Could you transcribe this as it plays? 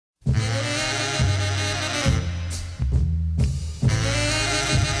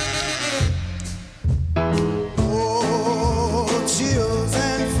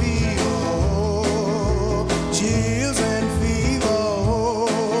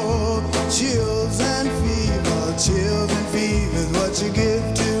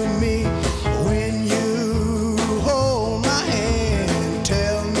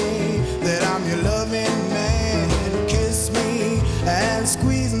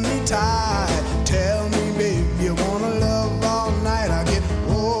tight. Tell me, babe, you wanna love all night. I get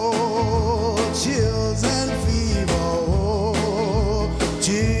chills and fever,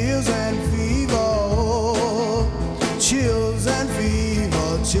 chills and fever, chills and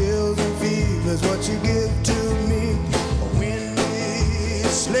fever, chills and fever is what you give to me when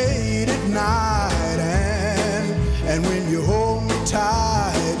it's late at night, and when you hold me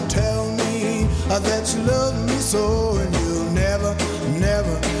tight. Tell me that you love me so.